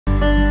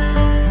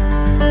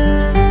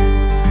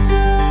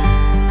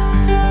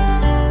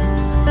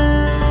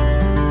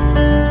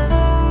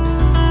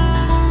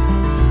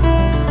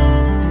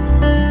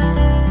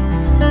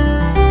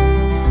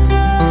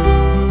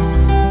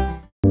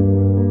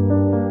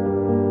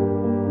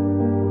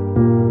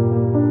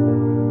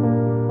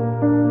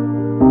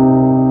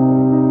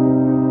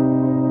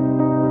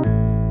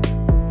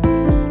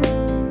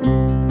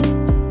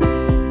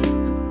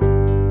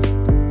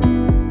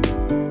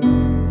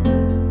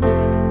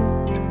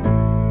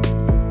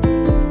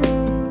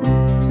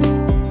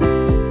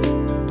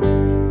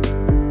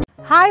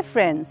Hi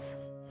friends,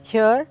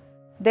 here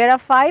there are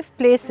 5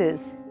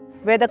 places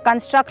where the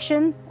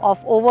construction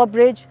of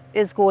overbridge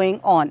is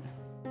going on.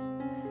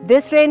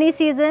 This rainy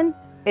season,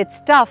 it's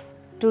tough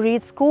to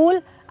reach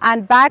school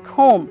and back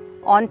home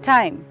on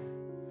time.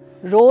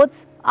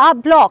 Roads are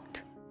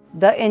blocked.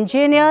 The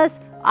engineers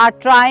are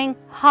trying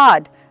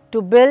hard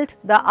to build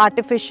the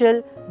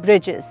artificial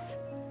bridges.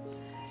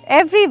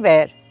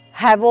 Everywhere,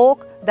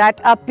 havoc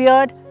that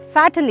appeared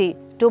fatally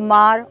to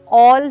mar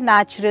all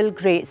natural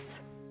grace.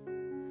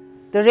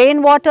 The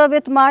rainwater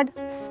with mud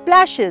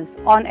splashes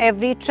on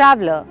every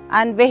traveller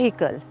and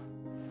vehicle.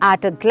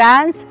 At a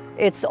glance,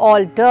 it's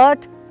all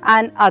dirt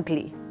and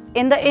ugly.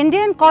 In the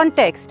Indian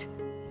context,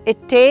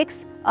 it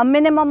takes a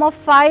minimum of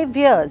 5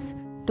 years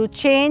to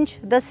change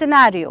the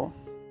scenario.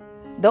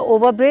 The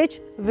overbridge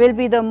will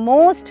be the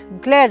most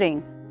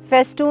glaring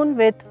festoon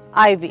with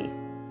ivy.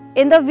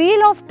 In the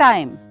wheel of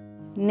time,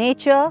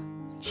 nature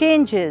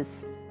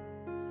changes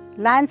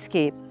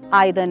landscape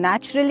either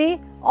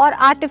naturally or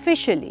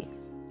artificially.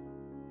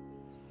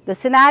 The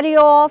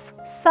scenario of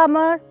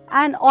summer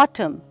and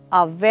autumn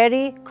are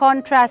very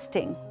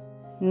contrasting.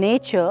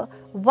 Nature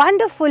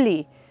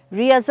wonderfully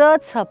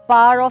reasserts her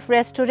power of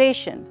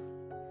restoration.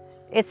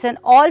 It's an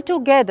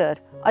altogether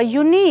a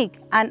unique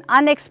and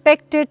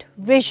unexpected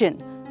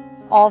vision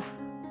of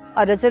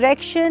a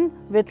resurrection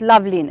with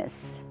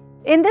loveliness.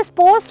 In this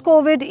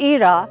post-COVID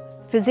era,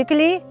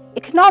 physically,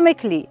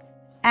 economically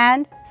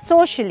and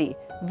socially,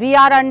 we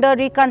are under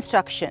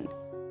reconstruction.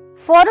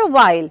 For a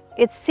while,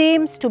 it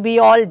seems to be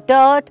all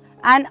dirt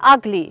and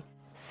ugly,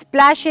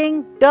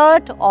 splashing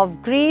dirt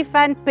of grief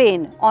and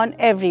pain on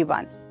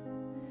everyone.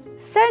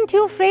 St.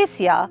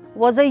 Euphrasia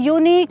was a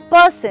unique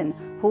person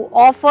who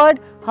offered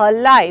her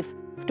life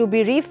to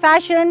be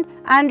refashioned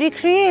and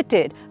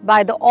recreated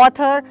by the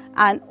author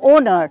and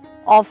owner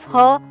of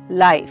her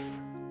life.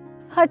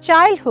 Her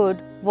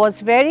childhood was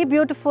very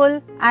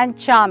beautiful and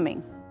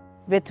charming,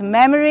 with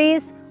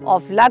memories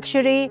of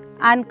luxury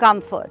and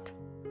comfort.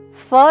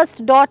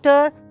 First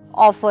daughter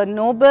of a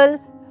noble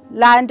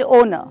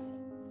landowner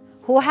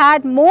who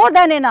had more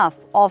than enough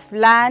of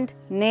land,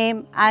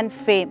 name and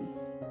fame.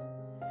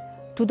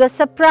 To the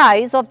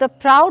surprise of the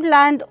proud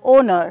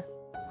landowner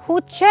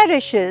who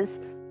cherishes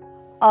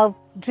a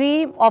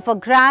dream of a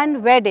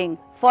grand wedding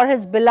for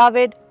his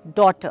beloved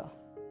daughter,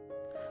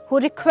 who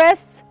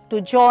requests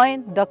to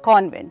join the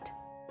convent.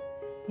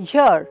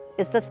 Here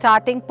is the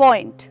starting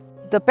point.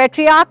 The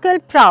patriarchal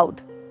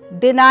proud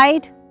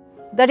denied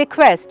the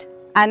request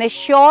and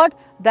assured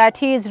that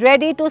he is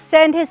ready to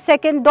send his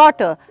second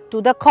daughter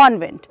to the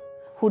convent,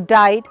 who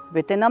died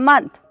within a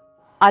month.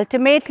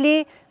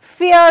 Ultimately,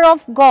 fear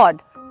of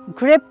God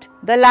gripped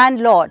the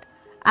landlord,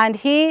 and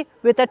he,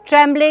 with a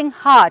trembling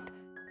heart,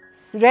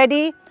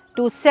 ready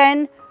to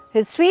send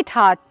his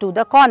sweetheart to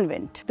the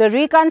convent. The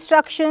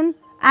reconstruction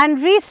and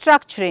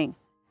restructuring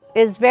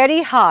is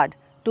very hard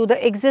to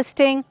the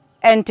existing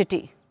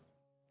entity.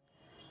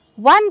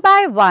 One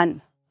by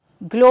one,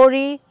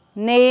 glory,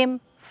 name,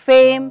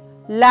 fame,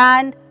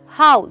 land,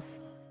 house,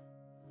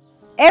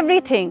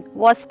 everything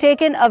was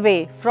taken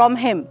away from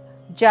him,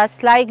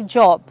 just like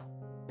Job.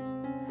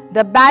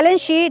 The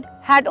balance sheet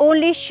had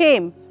only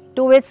shame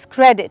to its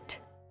credit,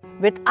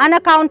 with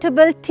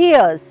unaccountable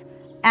tears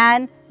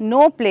and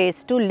no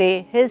place to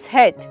lay his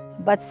head.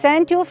 But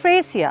St.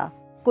 Euphrasia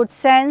could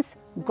sense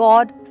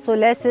God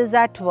solaces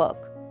at work.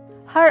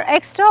 Her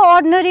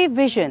extraordinary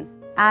vision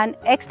and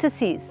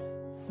ecstasies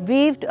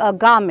weaved a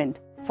garment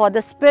for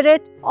the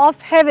spirit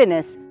of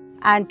heaviness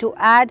and to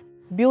add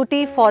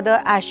beauty for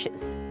the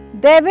ashes.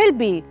 There will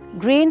be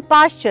green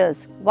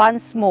pastures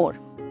once more.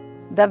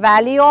 The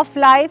valley of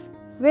life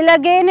will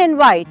again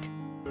invite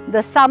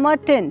the summer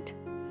tint,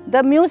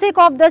 the music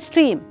of the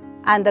stream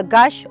and the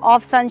gush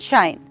of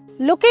sunshine.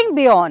 Looking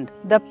beyond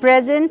the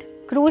present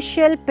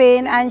crucial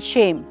pain and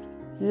shame,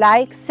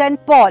 like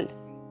St. Paul,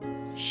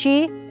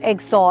 she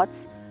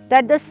exhorts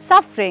that the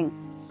suffering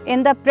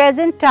in the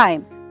present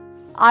time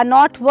are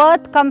not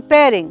worth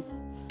comparing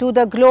to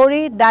the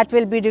glory that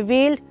will be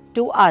revealed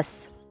to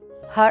us.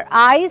 Her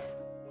eyes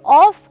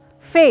of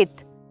faith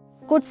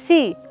could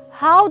see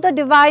how the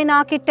divine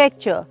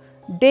architecture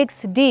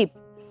digs deep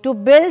to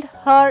build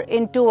her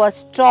into a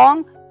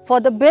strong, for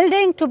the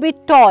building to be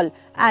tall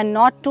and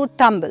not to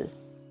tumble.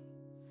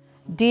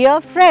 Dear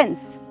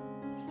friends,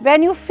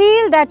 when you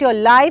feel that your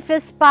life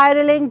is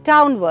spiraling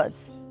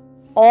downwards,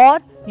 or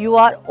you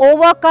are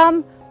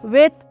overcome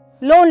with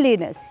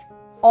loneliness,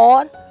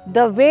 or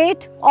the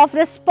weight of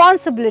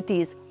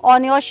responsibilities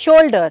on your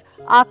shoulder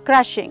are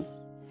crushing,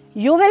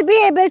 you will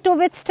be able to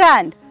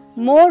withstand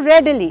more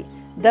readily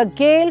the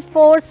gale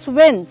force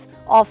winds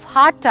of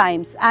hard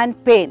times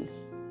and pain.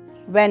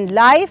 When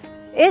life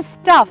is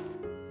tough,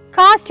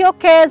 cast your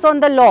cares on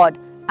the Lord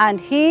and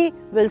He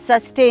will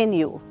sustain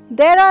you.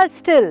 There are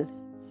still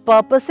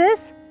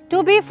purposes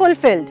to be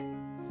fulfilled,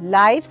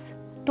 lives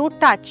to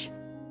touch,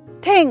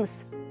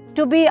 things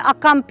to be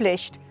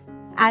accomplished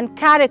and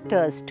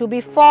characters to be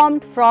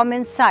formed from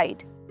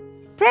inside.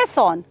 Press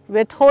on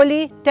with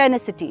holy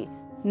tenacity.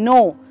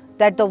 Know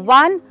that the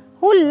one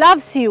who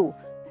loves you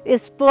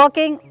is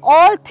working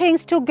all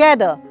things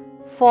together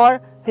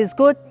for His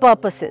good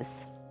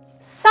purposes.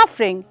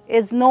 Suffering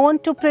is known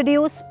to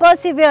produce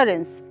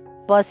perseverance,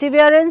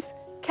 perseverance,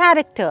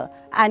 character,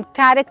 and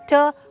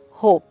character,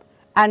 hope.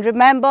 And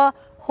remember,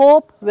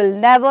 hope will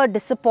never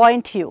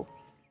disappoint you.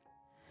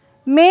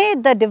 May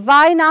the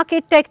divine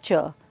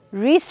architecture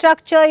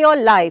restructure your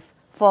life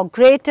for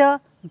greater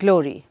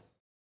glory.